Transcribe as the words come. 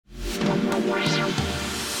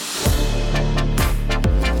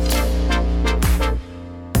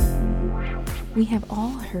we have all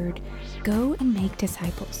heard, go and make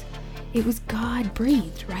disciples. It was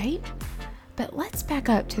God-breathed, right? But let's back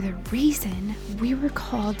up to the reason we were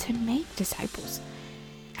called to make disciples.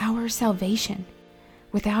 Our salvation.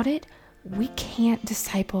 Without it, we can't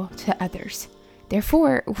disciple to others.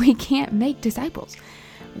 Therefore, we can't make disciples.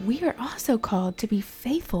 We are also called to be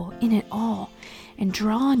faithful in it all and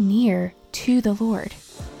draw near to the Lord.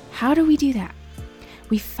 How do we do that?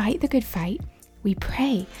 We fight the good fight, we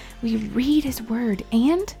pray, we read His Word,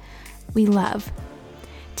 and we love.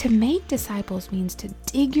 To make disciples means to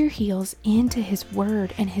dig your heels into His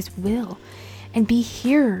Word and His will, and be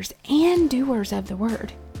hearers and doers of the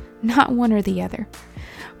Word, not one or the other.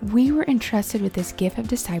 We were entrusted with this gift of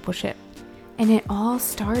discipleship, and it all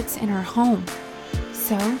starts in our home.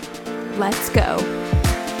 So, let's go.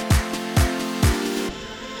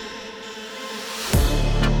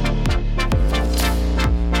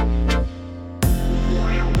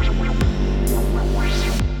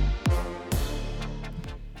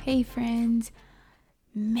 Hey friends,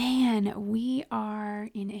 man, we are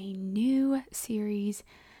in a new series.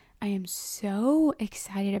 I am so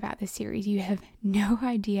excited about this series. You have no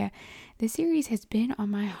idea. This series has been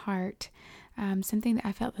on my heart, something that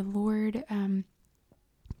I felt the Lord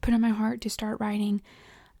put on my heart to start writing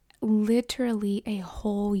literally a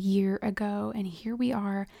whole year ago. And here we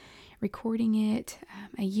are recording it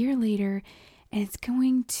a year later, and it's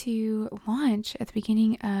going to launch at the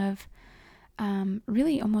beginning of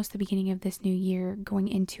really almost the beginning of this new year, going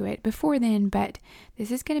into it before then, but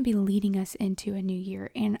this is going to be leading us into a new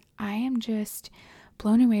year. And I am just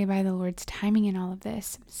blown away by the Lord's timing in all of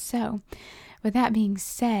this. So with that being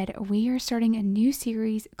said, we are starting a new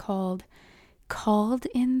series called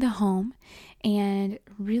in the Home. And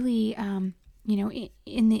really, in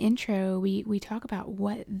the intro, we talk about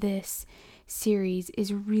what this series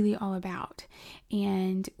is really all about.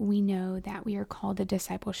 And we know that we are called to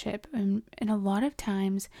discipleship. And a lot of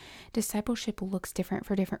times, discipleship looks different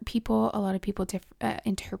for different people. A lot of people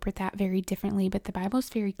interpret that very differently, but the Bible is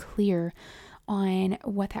very clear on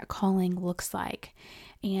what that calling looks like.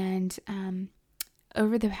 And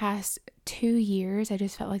over the past 2 years, I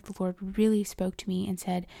just felt like the Lord really spoke to me and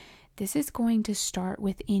said, this is going to start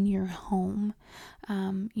within your home.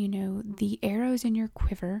 The arrows in your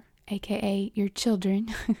quiver, aka your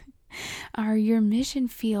children, are your mission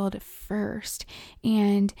field first.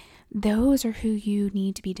 And those are who you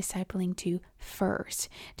need to be discipling to first.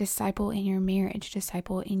 Disciple in your marriage,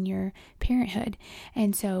 disciple in your parenthood.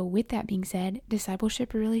 And so with that being said,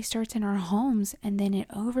 discipleship really starts in our homes, and then it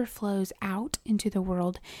overflows out into the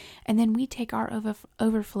world. And then we take our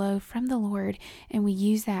overflow from the Lord, and we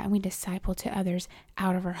use that and we disciple to others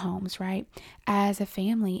out of our homes, right? As a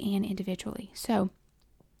family and individually. So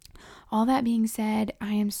all that being said,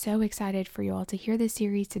 I am so excited for you all to hear this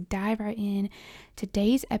series, to dive right in.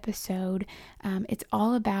 Today's episode, it's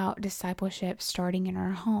all about discipleship starting in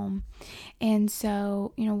our home. And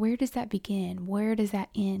so, where does that begin? Where does that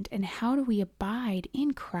end? And how do we abide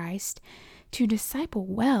in Christ to disciple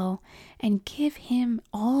well and give Him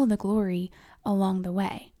all the glory along the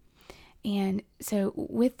way? And so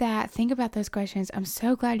with that, think about those questions. I'm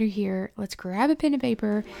so glad you're here. Let's grab a pen and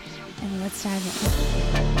paper and let's dive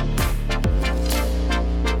in.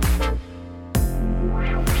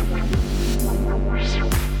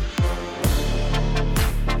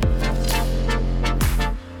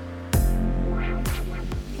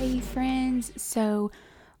 Hey friends, so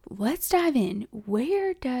let's dive in.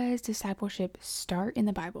 Where does discipleship start in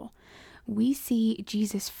the Bible? We see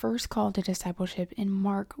Jesus' first call to discipleship in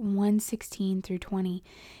Mark 1:16 through 20.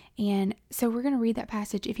 And so we're going to read that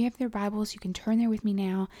passage. If you have their Bibles, you can turn there with me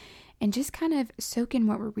now and just kind of soak in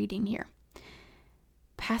what we're reading here.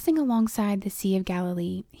 Passing alongside the Sea of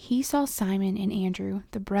Galilee, he saw Simon and Andrew,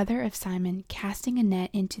 the brother of Simon, casting a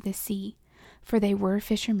net into the sea, for they were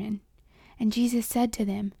fishermen. And Jesus said to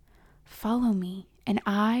them, "Follow me, and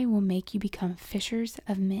I will make you become fishers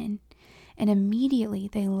of men." And immediately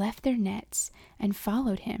they left their nets and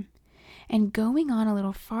followed him. And going on a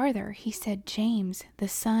little farther, he said James, the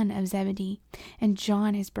son of Zebedee, and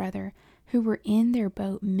John his brother, who were in their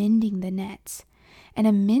boat mending the nets. And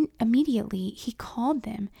immediately he called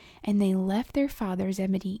them, and they left their father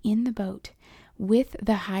Zebedee in the boat with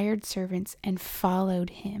the hired servants and followed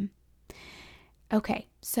him. Okay,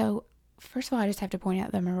 so first of all, I just have to point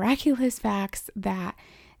out the miraculous facts that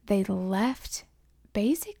they left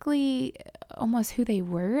basically almost who they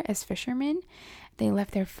were as fishermen. They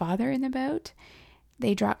left their father in the boat.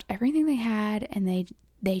 They dropped everything they had, and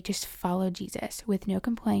they just followed Jesus with no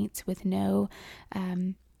complaints, with no,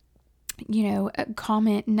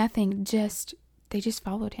 comment, nothing. They just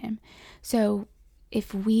followed him. So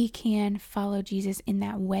if we can follow Jesus in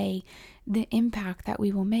that way, the impact that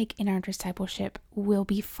we will make in our discipleship will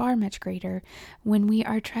be far much greater when we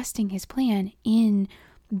are trusting his plan in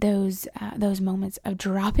those moments of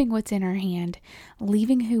dropping what's in our hand,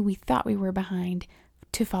 leaving who we thought we were behind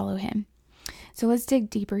to follow him. So let's dig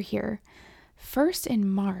deeper here. First, in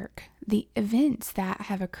Mark, the events that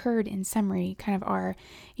have occurred in summary kind of are,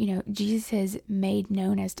 Jesus is made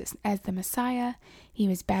known as the Messiah. He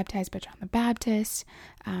was baptized by John the Baptist.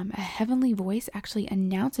 A heavenly voice actually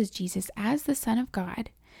announces Jesus as the Son of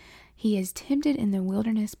God. He is tempted in the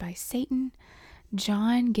wilderness by Satan.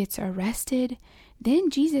 John gets arrested.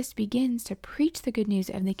 Then Jesus begins to preach the good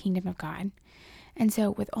news of the kingdom of God. And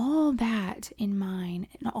so with all that in mind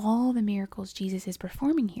and all the miracles Jesus is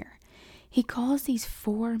performing here, he calls these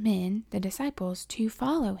 4 men, the disciples, to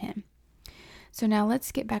follow him. So now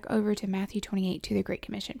let's get back over to Matthew 28, to the Great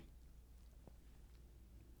Commission.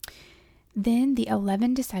 Then the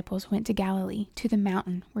 11 disciples went to Galilee, to the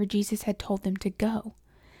mountain where Jesus had told them to go.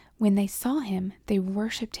 When they saw him, they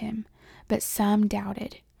worshipped him, but some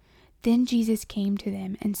doubted. Then Jesus came to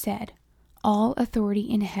them and said, "All authority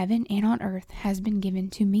in heaven and on earth has been given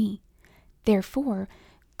to me. Therefore,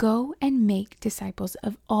 go and make disciples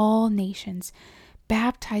of all nations,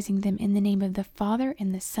 baptizing them in the name of the Father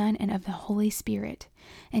and the Son and of the Holy Spirit,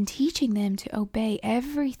 and teaching them to obey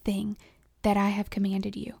everything that I have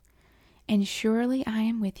commanded you. And surely I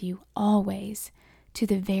am with you always, to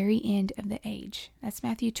the very end of the age." That's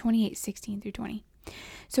Matthew 28, 16 through 20.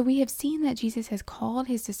 So we have seen that Jesus has called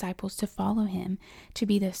his disciples to follow him, to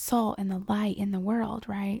be the salt and the light in the world,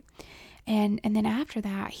 right? And then after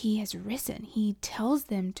that, he has risen. He tells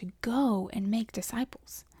them to go and make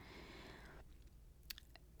disciples.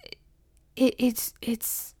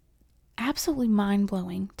 It's absolutely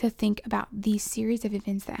mind-blowing to think about these series of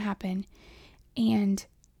events that happen. And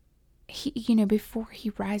he, before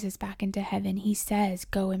he rises back into heaven, he says,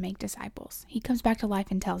 "Go and make disciples." He comes back to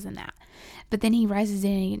life and tells them that. But then he rises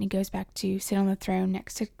in and he goes back to sit on the throne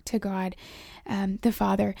next to God, the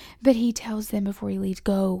Father. But he tells them before he leaves,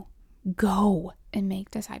 go and make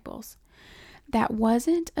disciples. That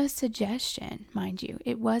wasn't a suggestion, mind you.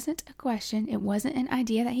 It wasn't a question. It wasn't an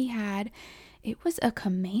idea that he had. It was a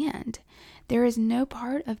command. There is no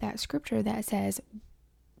part of that scripture that says,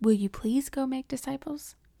 "Will you please go make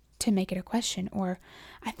disciples?" to make it a question, or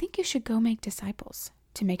 "I think you should go make disciples,"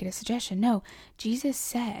 to make it a suggestion. No, Jesus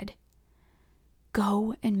said,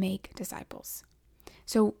 "Go and make disciples."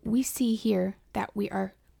 So we see here that we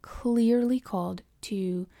are clearly called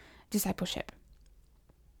to discipleship.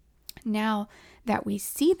 Now that we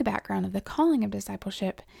see the background of the calling of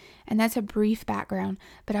discipleship, and that's a brief background,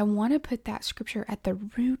 but I want to put that scripture at the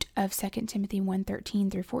root of 2 Timothy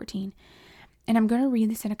 1:13 through 14. And I'm going to read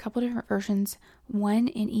this in a couple different versions, one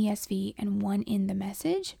in ESV and one in the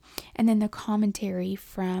Message, and then the commentary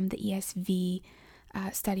from the ESV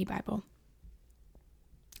study Bible.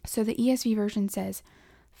 So the ESV version says,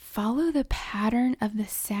 "Follow the pattern of the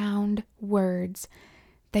sound words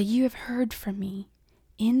that you have heard from me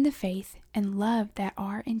in the faith and love that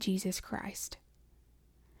are in Jesus Christ.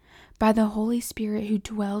 By the Holy Spirit who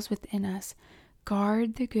dwells within us,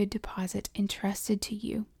 guard the good deposit entrusted to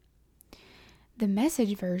you." The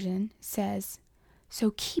Message version says,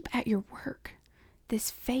 "So keep at your work, this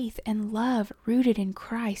faith and love rooted in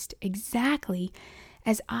Christ, exactly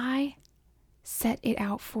as I set it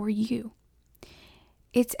out for you.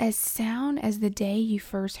 It's as sound as the day you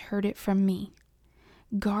first heard it from me.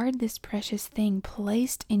 Guard this precious thing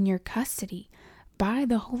placed in your custody by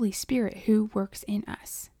the Holy Spirit who works in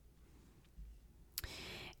us."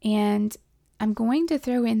 And I'm going to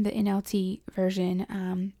throw in the NLT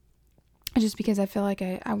version, just because I feel like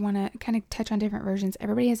I want to kind of touch on different versions.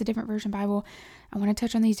 Everybody has a different version Bible. I want to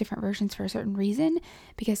touch on these different versions for a certain reason,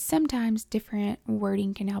 because sometimes different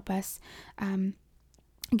wording can help us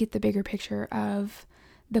get the bigger picture of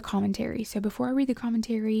the commentary. So before I read the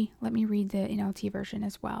commentary, let me read the NLT version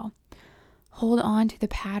as well. "Hold on to the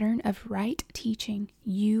pattern of right teaching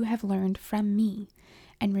you have learned from me,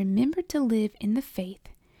 and remember to live in the faith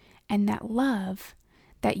and that love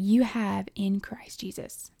that you have in Christ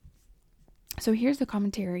Jesus." So here's the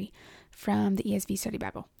commentary from the ESV Study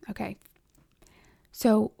Bible. Okay.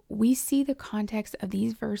 So we see the context of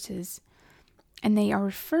these verses, and they are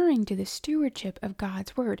referring to the stewardship of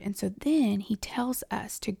God's word. And so then he tells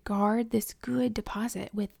us to guard this good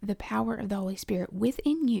deposit with the power of the Holy Spirit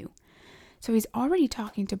within you. So he's already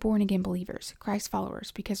talking to born again believers, Christ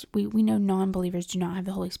followers, because we know non-believers do not have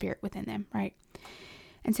the Holy Spirit within them, right?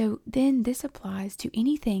 And so then this applies to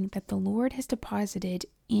anything that the Lord has deposited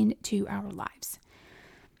into our lives.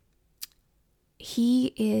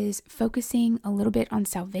 he is focusing a little bit on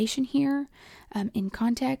salvation here. In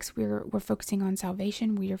context, we're focusing on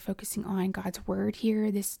salvation. We are focusing on God's word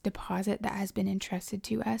here, this deposit that has been entrusted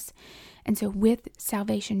to us. And so with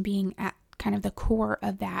salvation being at kind of the core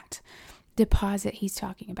of that deposit he's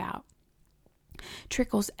talking about,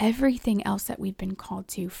 trickles everything else that we've been called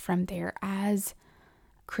to from there as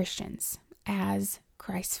Christians, as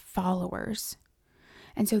Christ's followers.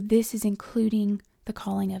 And so this is including the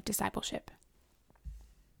calling of discipleship.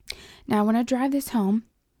 Now, I want to drive this home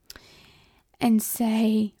and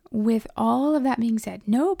say, with all of that being said,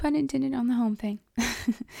 no pun intended on the home thing,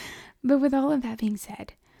 but with all of that being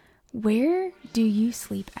said, where do you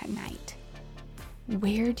sleep at night?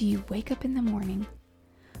 Where do you wake up in the morning?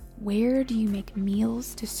 Where do you make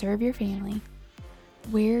meals to serve your family?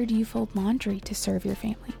 Where do you fold laundry to serve your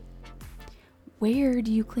family? Where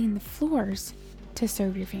do you clean the floors to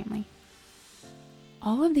serve your family?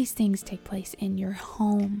 All of these things take place in your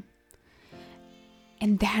home.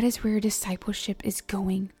 And that is where discipleship is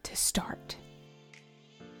going to start.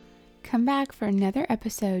 Come back for another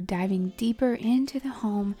episode diving deeper into the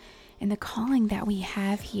home and the calling that we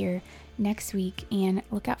have here next week. And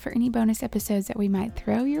look out for any bonus episodes that we might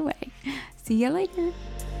throw your way. See you later.